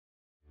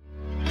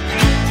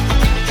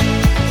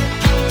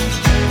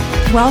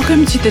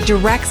Welcome to the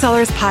Direct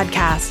Sellers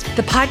Podcast,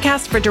 the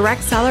podcast for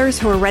direct sellers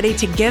who are ready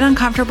to get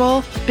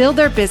uncomfortable, build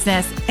their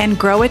business, and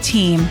grow a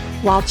team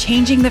while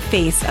changing the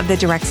face of the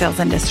direct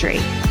sales industry.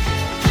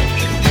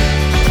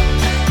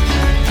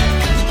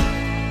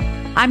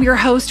 I'm your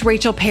host,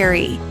 Rachel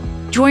Perry.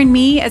 Join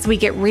me as we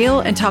get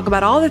real and talk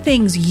about all the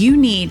things you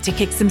need to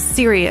kick some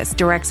serious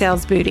direct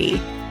sales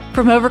booty.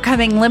 From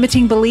overcoming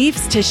limiting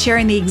beliefs to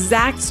sharing the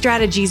exact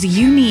strategies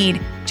you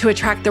need to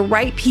attract the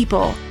right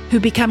people who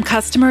become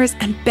customers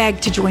and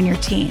beg to join your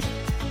team.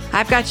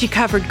 I've got you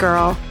covered,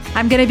 girl.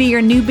 I'm going to be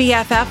your new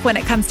BFF when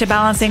it comes to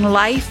balancing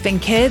life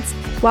and kids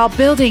while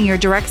building your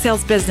direct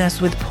sales business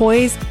with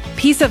poise,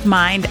 peace of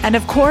mind, and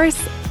of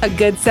course, a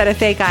good set of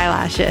fake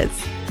eyelashes.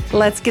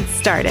 Let's get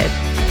started.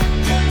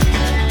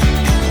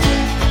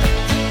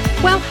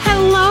 Well,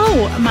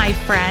 hello, my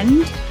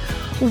friend.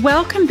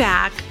 Welcome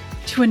back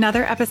to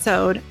another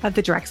episode of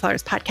the Direct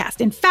Sellers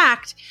Podcast. In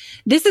fact,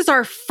 this is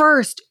our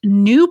first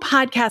new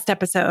podcast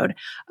episode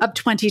of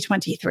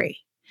 2023,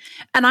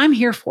 and I'm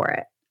here for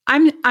it.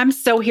 I'm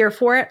so here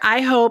for it.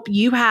 I hope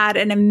you had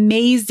an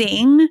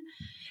amazing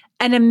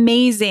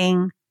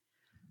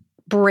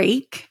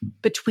break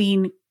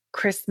between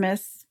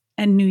Christmas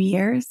and New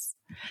Year's.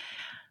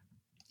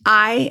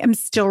 I am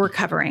still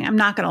recovering. I'm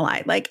not going to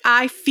lie.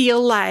 I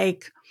feel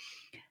like,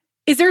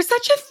 is there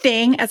such a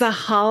thing as a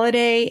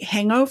holiday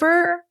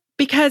hangover?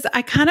 Because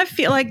I kind of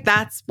feel like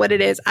that's what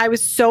it is. I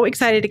was so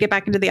excited to get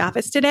back into the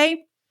office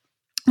today.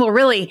 Well,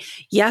 really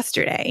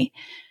yesterday.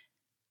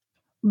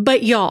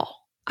 But y'all,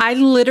 I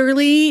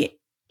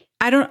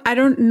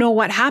don't know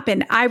what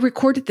happened. I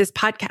recorded this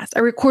podcast.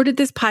 I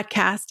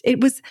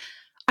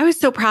was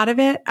so proud of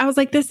it. I was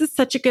like, this is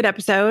such a good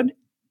episode.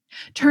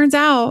 Turns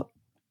out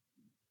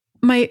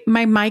my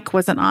mic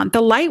wasn't on.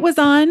 The light was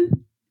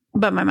on,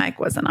 but my mic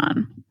wasn't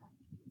on.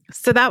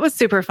 So that was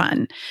super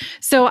fun.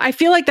 So I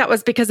feel like that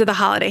was because of the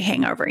holiday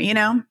hangover,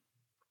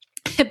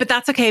 but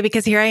that's okay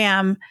because here I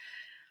am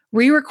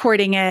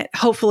re-recording it.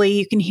 Hopefully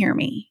you can hear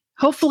me.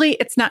 Hopefully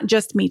it's not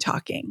just me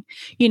talking.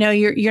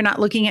 You're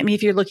not looking at me.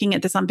 If you're looking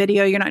at this on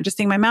video, you're not just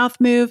seeing my mouth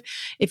move.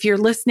 If you're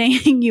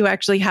listening, you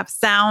actually have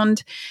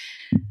sound.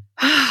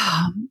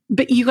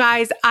 But you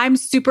guys, I'm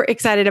super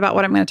excited about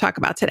what I'm going to talk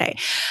about today.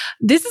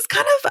 This is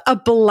kind of a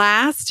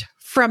blast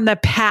from the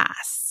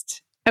past.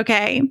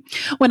 Okay.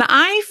 When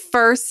I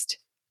first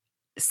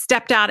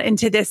stepped out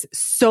into this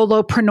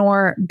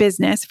solopreneur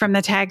business from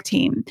the tag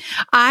team,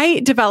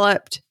 I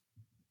developed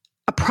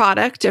a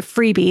product, a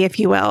freebie, if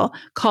you will,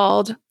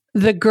 called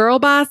the Girl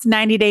Boss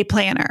 90-Day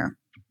Planner.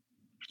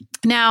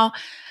 Now,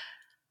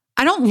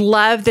 I don't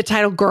love the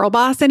title Girl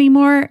Boss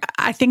anymore.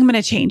 I think I'm going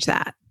to change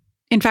that.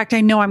 In fact, I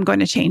know I'm going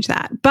to change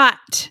that.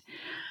 But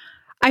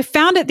I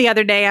found it the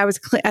other day.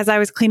 As I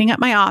was cleaning up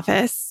my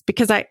office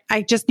because I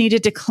just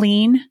needed to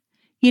clean.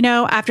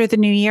 After the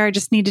new year, I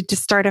just needed to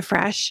start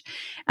afresh.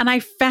 And I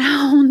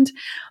found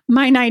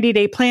my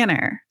 90-day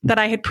planner that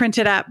I had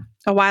printed up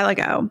a while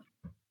ago.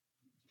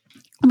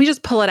 Let me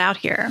just pull it out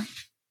here.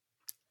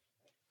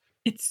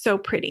 It's so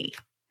pretty.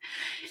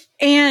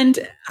 And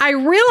I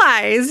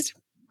realized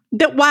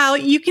that while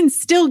you can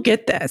still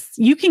get this,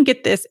 you can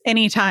get this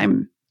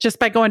anytime just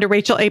by going to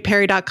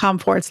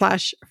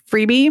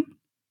rachelaperry.com/freebie.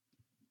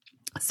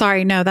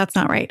 Sorry, no, that's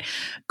not right.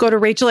 Go to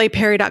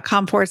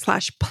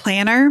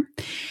rachelaperry.com/planner.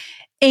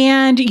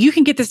 And you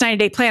can get this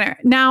 90-day planner.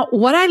 Now,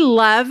 what I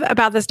love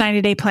about this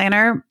 90-day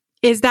planner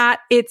is that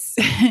it's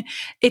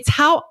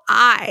how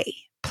I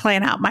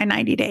plan out my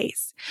 90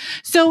 days.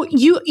 So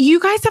you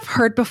guys have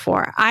heard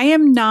before, I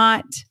am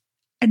not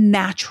a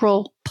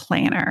natural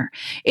planner.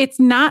 It's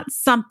not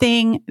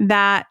something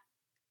that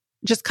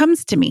just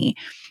comes to me.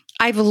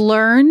 I've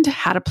learned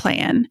how to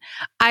plan.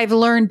 I've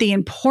learned the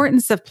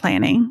importance of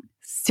planning.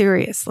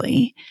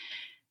 Seriously.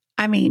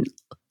 I mean,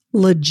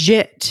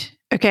 legit.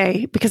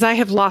 Okay. Because I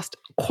have lost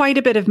quite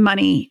a bit of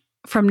money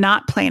from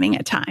not planning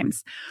at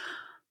times.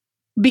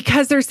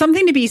 Because there's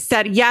something to be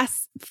said.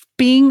 Yes,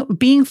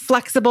 being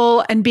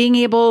flexible and being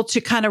able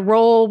to kind of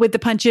roll with the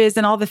punches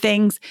and all the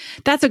things,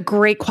 that's a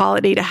great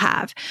quality to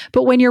have.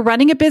 But when you're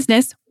running a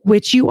business,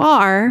 which you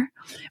are,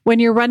 when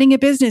you're running a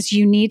business,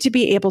 you need to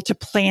be able to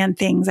plan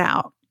things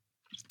out.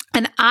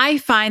 And I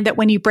find that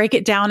when you break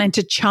it down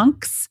into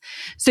chunks,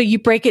 so you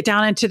break it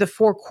down into the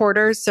 4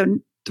 quarters, so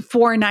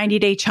 4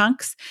 90-day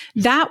chunks,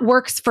 that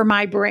works for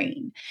my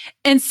brain.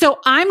 And so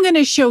I'm going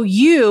to show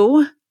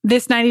you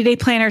this 90-day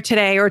planner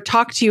today or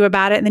talk to you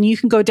about it, and then you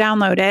can go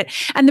download it.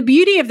 And the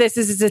beauty of this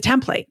is it's a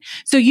template.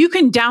 So you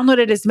can download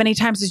it as many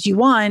times as you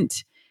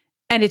want,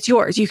 and it's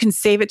yours. You can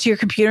save it to your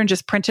computer and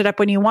just print it up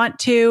when you want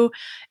to.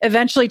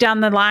 Eventually down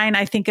the line,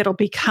 I think it'll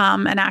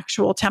become an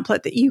actual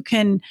template that you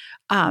can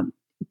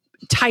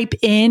type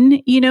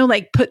in,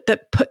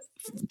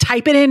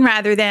 type it in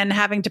rather than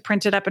having to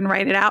print it up and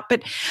write it out.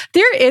 But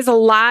there is a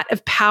lot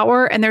of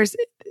power, and there's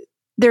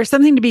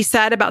something to be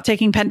said about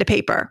taking pen to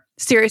paper.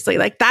 Seriously,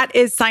 that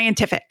is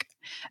scientific.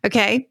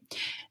 Okay.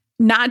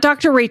 Not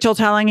Dr. Rachel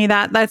telling you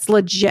that. That's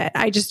legit.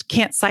 I just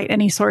can't cite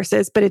any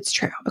sources, but it's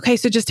true. Okay.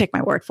 So just take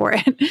my word for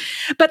it.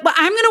 But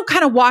I'm going to kind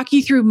kind of walk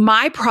you through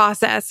my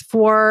process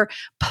for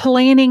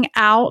planning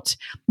out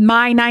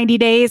my 90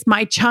 days,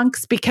 my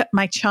chunks,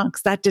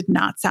 that did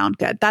not sound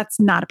good. That's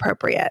not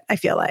appropriate. I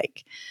feel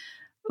like,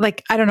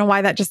 I don't know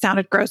why that just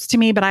sounded gross to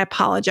me, but I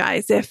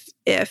apologize if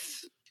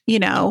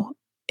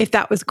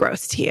that was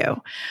gross to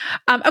you.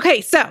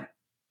 Okay. So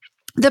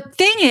the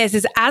thing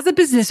is as a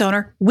business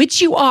owner,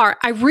 which you are,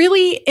 I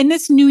really, in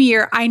this new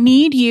year, I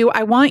need you,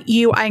 I want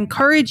you, I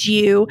encourage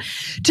you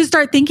to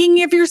start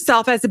thinking of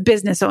yourself as a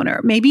business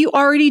owner. Maybe you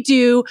already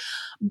do,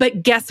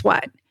 but guess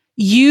what?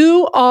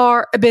 You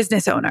are a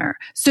business owner.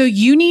 So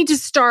you need to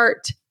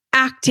start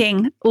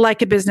acting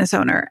like a business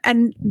owner.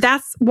 And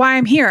that's why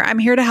I'm here. I'm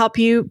here to help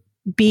you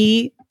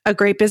be a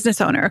great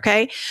business owner.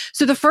 Okay.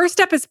 So the first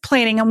step is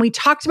planning. And we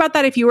talked about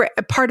that. If you were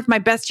a part of my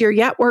Best Year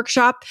Yet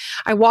workshop,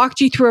 I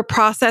walked you through a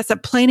process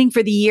of planning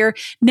for the year.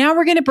 Now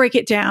we're going to break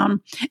it down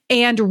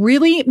and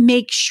really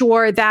make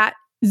sure that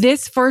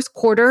this first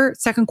quarter,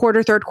 second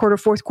quarter, third quarter,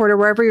 fourth quarter,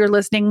 wherever you're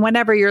listening,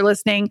 whenever you're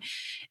listening,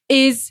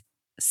 is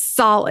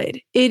solid.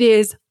 It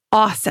is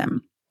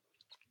awesome.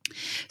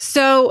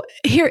 So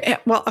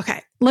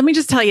let me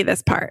just tell you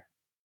this part.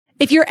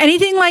 If you're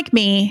anything like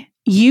me,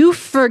 you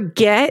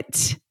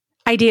forget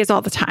ideas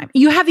all the time.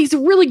 You have these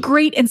really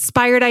great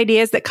inspired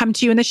ideas that come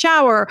to you in the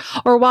shower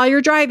or while you're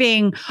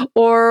driving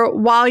or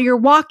while you're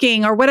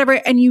walking or whatever,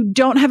 and you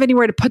don't have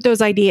anywhere to put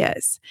those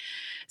ideas.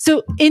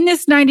 So in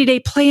this 90-day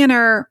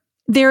planner,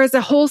 there is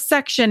a whole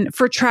section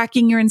for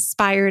tracking your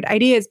inspired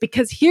ideas,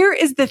 because here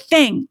is the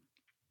thing.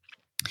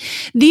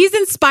 These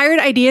inspired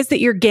ideas that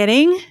you're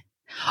getting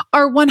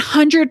are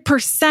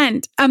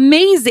 100%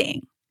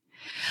 amazing,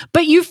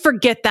 but you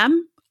forget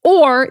them,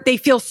 or they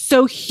feel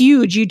so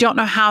huge, you don't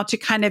know how to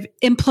kind of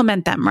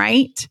implement them,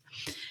 right?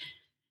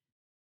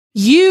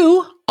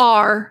 You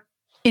are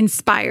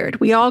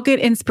inspired. We all get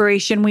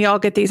inspiration. We all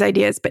get these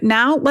ideas. But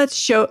now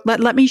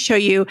let me show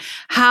you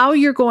how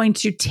you're going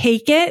to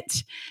take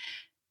it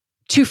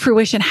to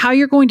fruition, how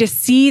you're going to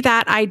see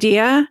that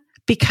idea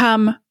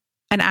become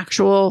an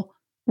actual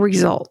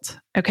result.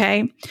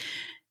 Okay.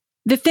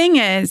 The thing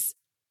is,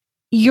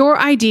 your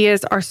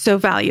ideas are so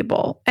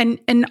valuable. And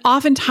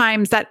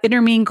oftentimes that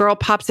inner mean girl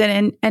pops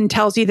in and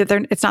tells you that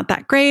it's not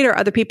that great, or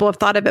other people have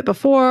thought of it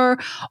before,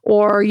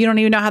 or you don't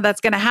even know how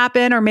that's going to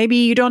happen. Or maybe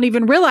you don't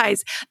even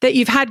realize that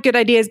you've had good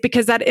ideas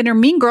because that inner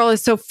mean girl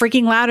is so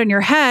freaking loud in your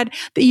head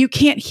that you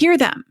can't hear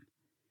them.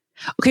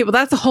 Okay, well,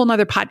 that's a whole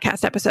nother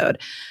podcast episode.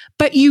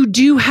 But you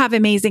do have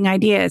amazing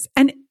ideas.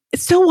 And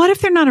so what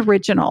if they're not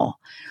original?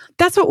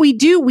 That's what we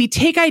do. We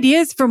take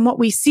ideas from what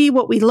we see,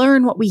 what we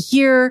learn, what we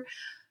hear,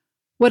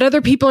 what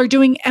other people are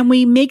doing, and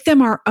we make them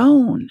our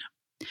own.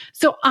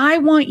 So I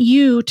want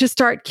you to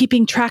start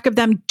keeping track of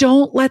them.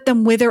 Don't let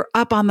them wither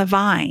up on the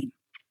vine.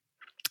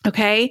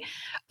 Okay?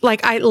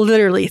 Like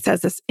it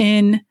says this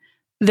in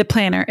the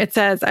planner. It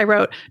says, I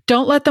wrote,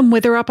 don't let them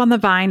wither up on the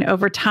vine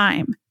over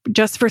time,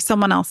 just for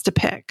someone else to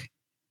pick.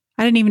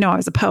 I didn't even know I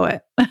was a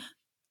poet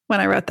when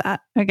I wrote that.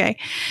 Okay.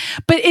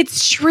 But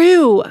it's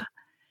true.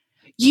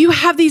 You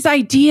have these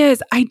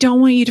ideas. I don't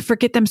want you to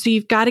forget them. So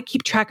you've got to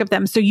keep track of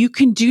them. So you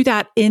can do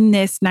that in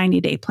this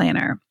 90-day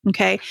planner.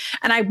 Okay.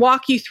 And I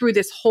walk you through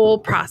this whole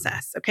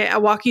process. Okay. I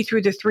walk you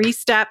through the 3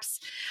 steps,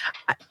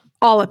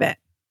 all of it.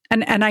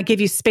 And I give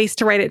you space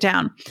to write it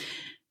down.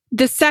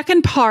 The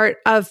second part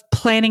of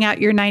planning out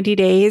your 90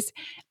 days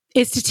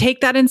is to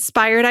take that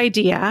inspired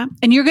idea,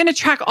 and you're going to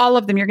track all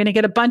of them. You're going to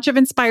get a bunch of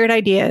inspired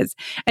ideas,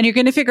 and you're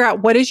going to figure out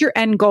what is your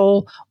end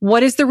goal,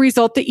 what is the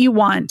result that you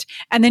want.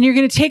 And then you're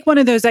going to take one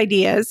of those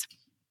ideas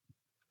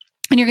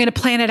and you're going to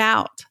plan it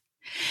out.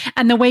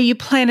 And the way you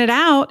plan it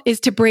out is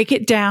to break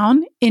it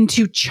down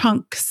into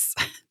chunks.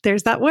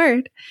 There's that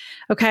word.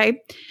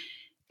 Okay.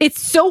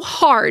 It's so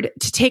hard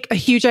to take a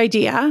huge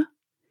idea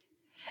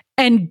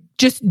and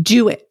just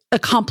do it,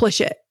 accomplish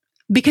it,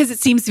 because it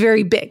seems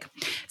very big.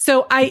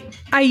 So I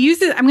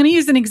use it. I'm going to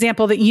use an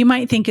example that you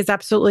might think is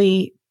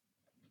absolutely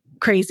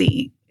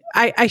crazy.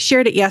 I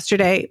shared it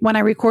yesterday when I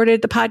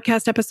recorded the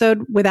podcast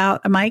episode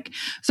without a mic.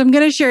 So I'm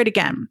going to share it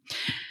again.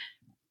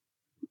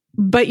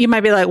 But you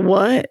might be like,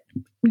 what?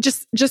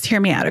 Just hear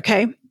me out.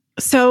 Okay.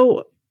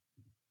 So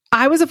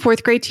I was a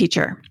 4th grade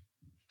teacher,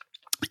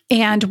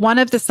 and one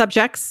of the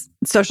subjects,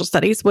 social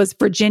studies, was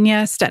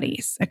Virginia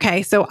studies.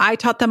 Okay. So I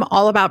taught them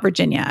all about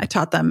Virginia. I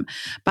taught them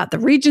about the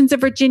regions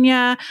of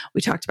Virginia.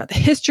 We talked about the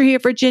history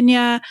of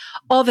Virginia,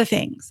 all the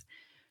things.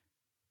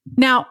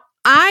 Now,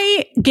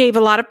 I gave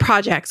a lot of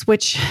projects,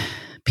 which,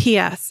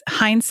 P.S.,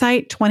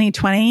 hindsight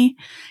 2020,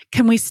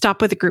 can we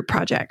stop with the group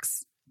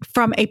projects?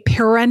 From a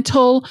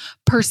parental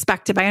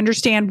perspective, I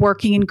understand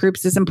working in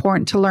groups is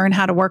important to learn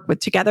how to work with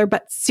together,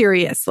 but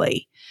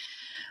seriously,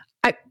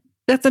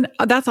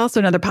 that's also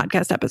another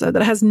podcast episode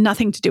that has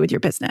nothing to do with your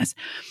business.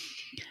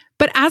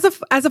 But as a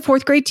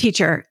 4th grade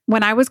teacher,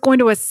 when I was going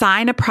to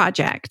assign a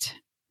project,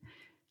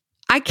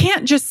 I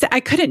couldn't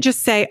just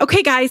say,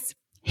 okay, guys,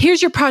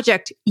 here's your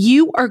project.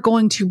 You are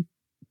going to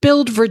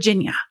build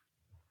Virginia.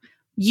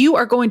 You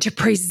are going to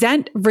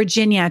present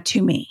Virginia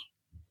to me.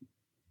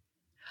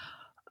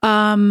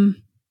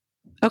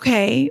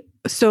 Okay.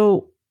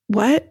 So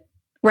what?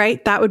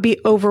 right? That would be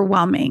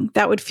overwhelming.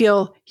 That would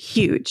feel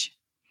huge.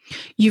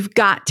 You've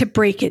got to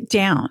break it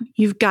down.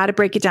 You've got to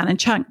break it down in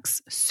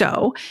chunks.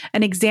 So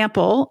an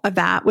example of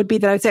that would be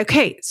that I would say,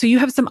 okay, so you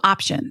have some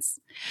options.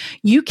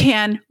 You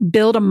can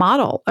build a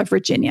model of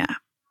Virginia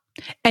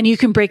and you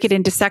can break it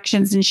into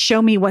sections and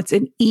show me what's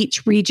in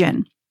each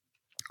region.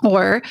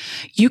 Or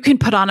you can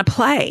put on a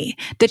play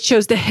that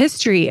shows the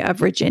history of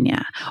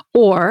Virginia.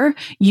 Or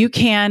you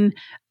can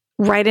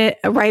write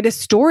a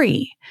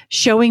story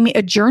showing me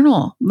a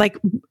journal, like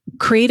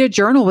create a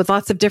journal with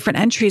lots of different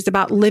entries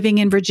about living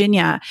in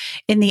Virginia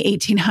in the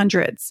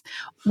 1800s,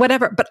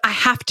 whatever. But I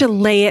have to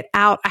lay it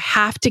out. I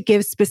have to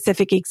give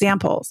specific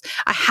examples.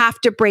 I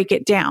have to break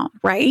it down,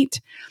 right?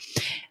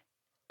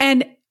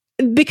 And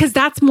because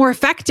that's more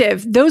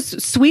effective.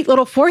 Those sweet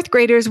little fourth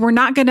graders we're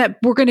going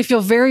to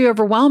feel very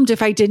overwhelmed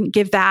if I didn't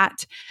give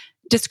that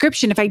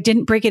description, if I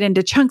didn't break it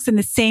into chunks. And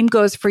the same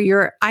goes for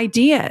your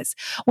ideas.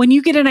 When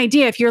you get an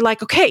idea, if you're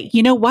like, okay,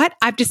 you know what?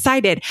 I've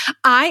decided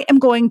I am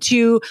going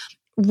to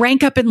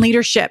rank up in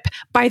leadership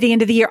by the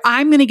end of the year.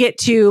 I'm going to get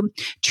to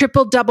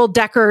triple double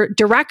decker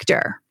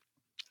director.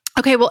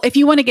 Okay, well, if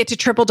you want to get to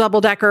triple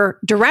double decker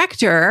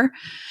director,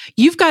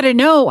 you've got to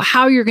know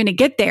how you're going to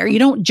get there. You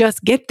don't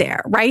just get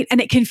there, right?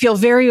 And it can feel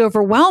very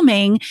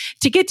overwhelming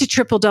to get to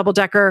triple double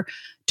decker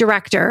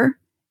director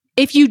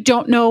if you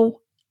don't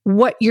know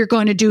what you're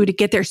going to do to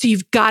get there. So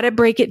you've got to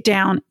break it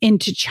down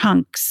into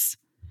chunks.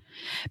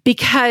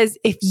 Because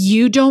if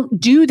you don't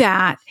do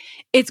that,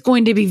 it's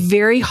going to be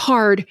very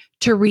hard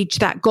to reach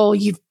that goal.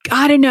 You've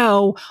got to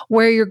know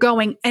where you're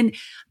going. And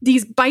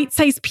these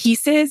bite-sized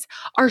pieces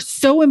are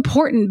so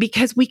important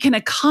because we can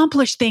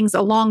accomplish things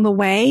along the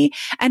way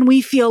and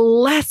we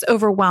feel less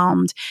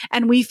overwhelmed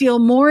and we feel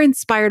more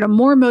inspired and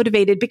more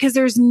motivated, because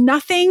there's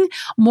nothing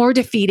more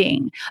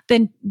defeating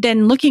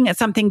than looking at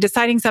something,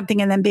 deciding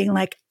something, and then being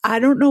like, I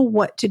don't know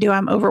what to do.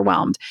 I'm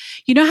overwhelmed.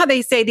 You know how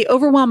they say the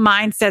overwhelmed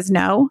mind says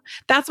no?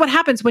 That's what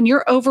happens when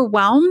you're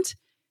overwhelmed.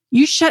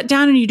 You shut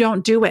down and you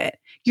don't do it.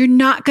 You're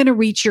not going to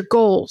reach your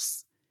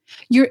goals.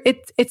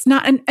 It's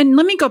not. And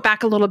let me go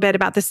back a little bit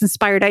about this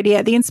inspired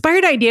idea. The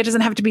inspired idea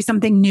doesn't have to be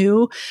something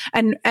new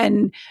and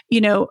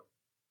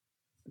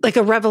like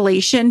a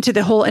revelation to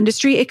the whole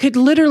industry. It could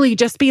literally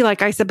just be,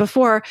 like I said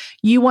before,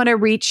 you want to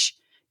reach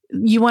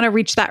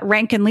that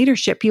rank in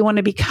leadership. You want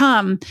to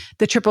become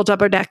the triple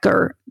double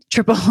decker.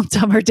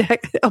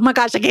 Oh my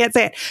gosh, I can't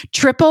say it.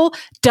 Triple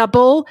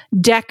double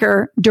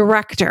decker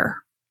director.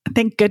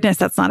 Thank goodness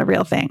that's not a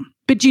real thing.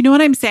 But do you know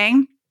what I'm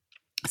saying?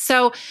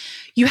 So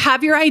you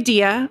have your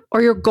idea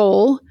or your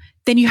goal,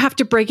 then you have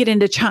to break it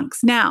into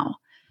chunks. Now,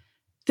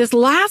 this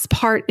last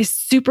part is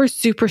super,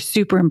 super,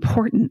 super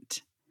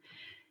important.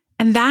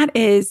 And that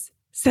is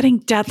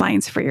setting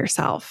deadlines for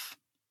yourself.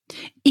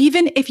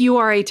 Even if you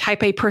are a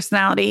type A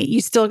personality,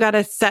 you still got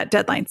to set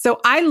deadlines. So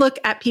I look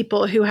at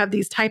people who have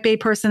these type A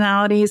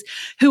personalities,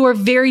 who are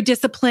very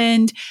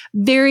disciplined,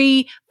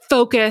 very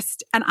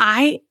focused, and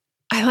I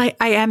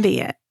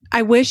envy it.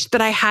 I wish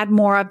that I had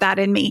more of that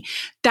in me.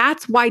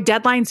 That's why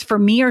deadlines for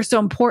me are so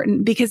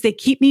important, because they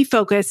keep me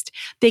focused.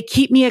 They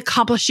keep me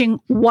accomplishing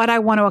what I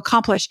want to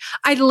accomplish.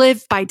 I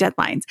live by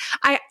deadlines.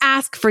 I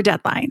ask for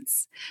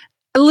deadlines.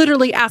 I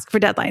literally ask for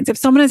deadlines. If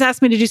someone has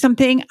asked me to do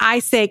something, I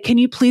say, can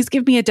you please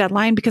give me a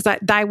deadline? Because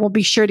I will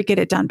be sure to get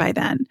it done by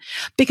then.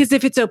 Because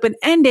if it's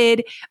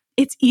open-ended,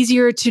 it's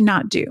easier to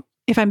not do.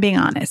 If I'm being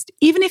honest,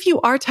 even if you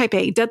are type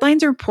A,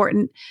 deadlines are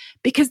important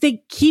because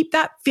they keep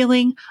that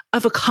feeling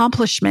of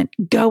accomplishment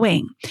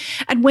going.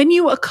 And when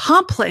you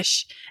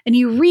accomplish and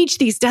you reach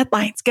these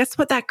deadlines, guess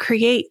what that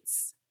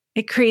creates?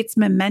 It creates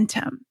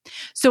momentum.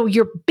 So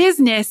your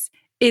business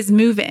is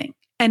moving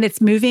and it's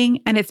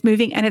moving and it's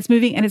moving and it's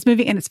moving and it's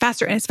moving and it's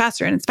faster and it's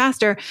faster and it's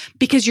faster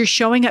because you're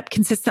showing up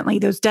consistently.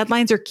 Those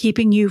deadlines are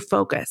keeping you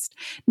focused.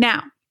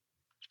 Now,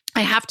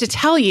 I have to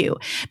tell you,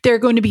 there are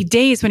going to be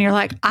days when you're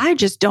like, I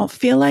just don't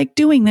feel like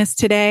doing this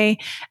today.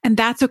 And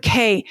that's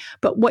okay.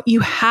 But what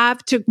you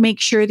have to make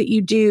sure that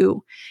you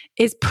do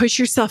is push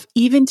yourself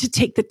even to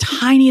take the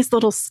tiniest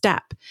little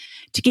step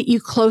to get you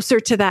closer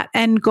to that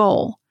end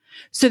goal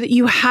so that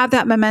you have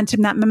that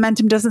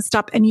momentum doesn't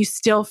stop and you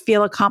still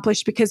feel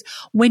accomplished. Because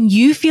when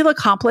you feel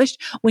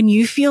accomplished, when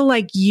you feel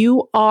like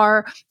you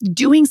are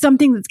doing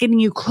something that's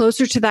getting you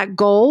closer to that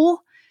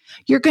goal,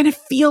 you're going to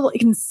feel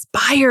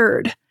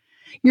inspired.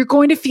 You're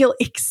going to feel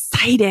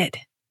excited.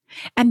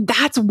 And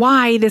that's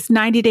why this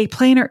 90-day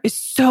planner is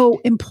so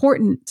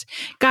important.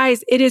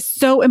 Guys, it is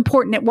so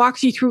important. It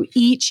walks you through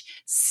each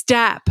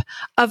step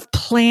of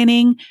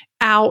planning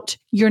out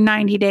your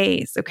 90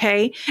 days.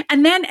 Okay.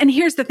 And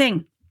here's the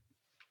thing.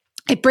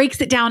 It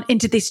breaks it down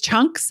into these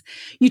chunks.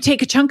 You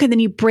take a chunk and then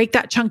you break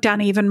that chunk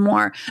down even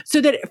more so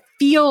that it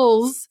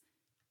feels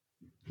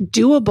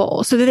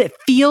doable, so that it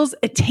feels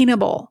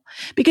attainable.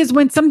 Because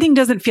when something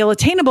doesn't feel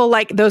attainable,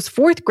 like those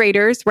fourth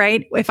graders,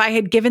 right? If I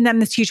had given them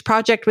this huge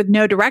project with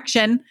no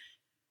direction,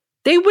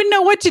 they wouldn't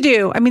know what to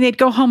do. I mean, they'd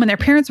go home and their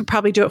parents would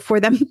probably do it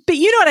for them, but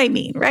you know what I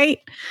mean, right?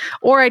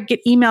 Or I'd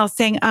get emails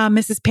saying,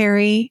 Mrs.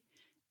 Perry,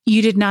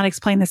 you did not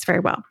explain this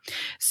very well.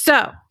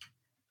 So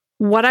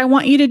what I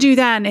want you to do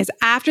then is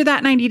after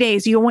that 90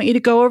 days, I want you to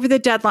go over the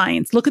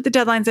deadlines, look at the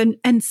deadlines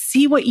and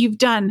see what you've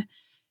done.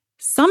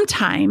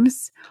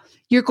 Sometimes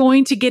you're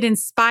going to get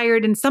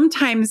inspired and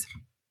sometimes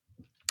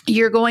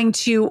you're going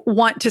to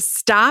want to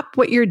stop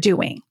what you're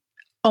doing.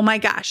 Oh my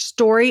gosh,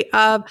 story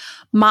of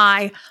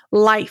my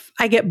life.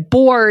 I get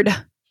bored.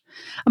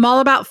 I'm all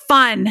about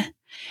fun.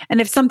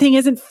 And if something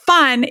isn't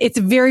fun, it's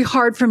very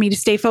hard for me to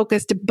stay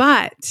focused.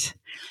 But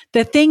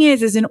the thing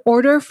is in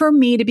order for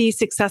me to be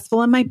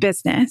successful in my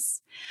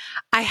business,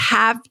 I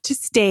have to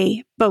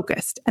stay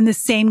focused. And the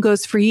same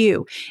goes for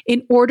you.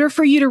 In order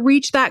for you to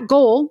reach that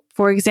goal,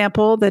 for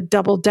example,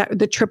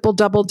 the triple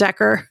double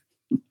decker,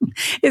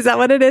 is that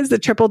what it is? The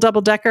triple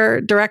double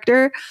decker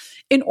director.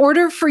 In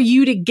order for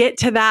you to get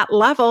to that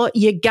level,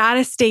 you got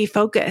to stay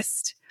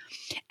focused.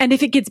 And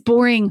if it gets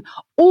boring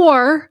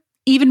or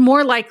even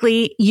more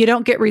likely, you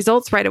don't get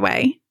results right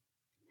away,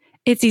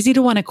 it's easy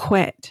to want to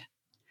quit.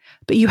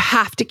 But you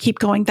have to keep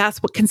going.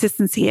 That's what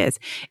consistency is.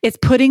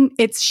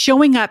 It's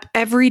showing up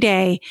every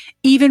day,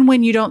 even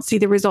when you don't see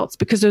the results,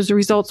 because those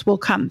results will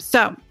come.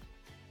 So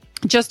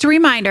just a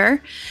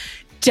reminder,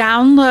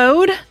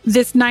 download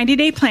this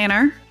 90-day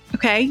planner.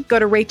 Okay. Go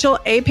to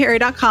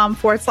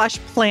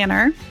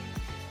rachelaperry.com/planner,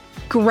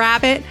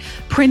 grab it,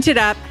 print it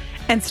up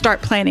and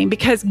start planning,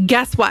 because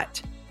guess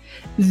what?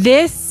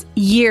 This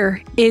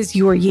year is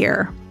your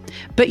year,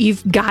 but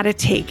you've got to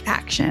take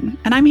action.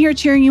 And I'm here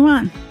cheering you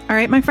on. All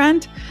right, my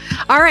friend?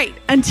 All right.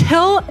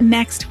 Until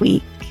next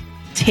week,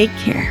 take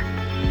care.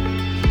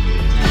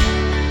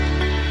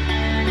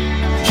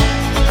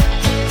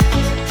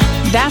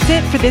 That's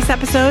it for this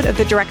episode of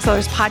the Direct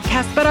Sellers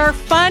Podcast, but our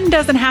fun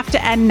doesn't have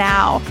to end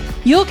now.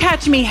 You'll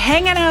catch me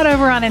hanging out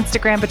over on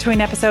Instagram between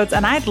episodes,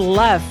 and I'd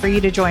love for you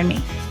to join me.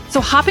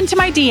 So hop into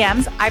my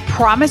DMs. I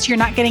promise you're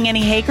not getting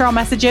any hey girl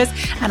messages,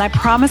 and I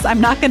promise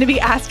I'm not going to be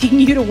asking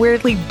you to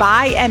weirdly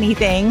buy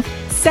anything.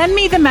 Send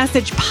me the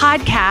message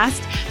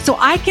podcast so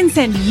I can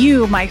send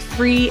you my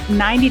free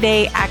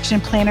 90-day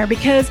action planner,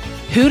 because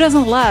who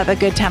doesn't love a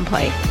good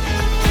template?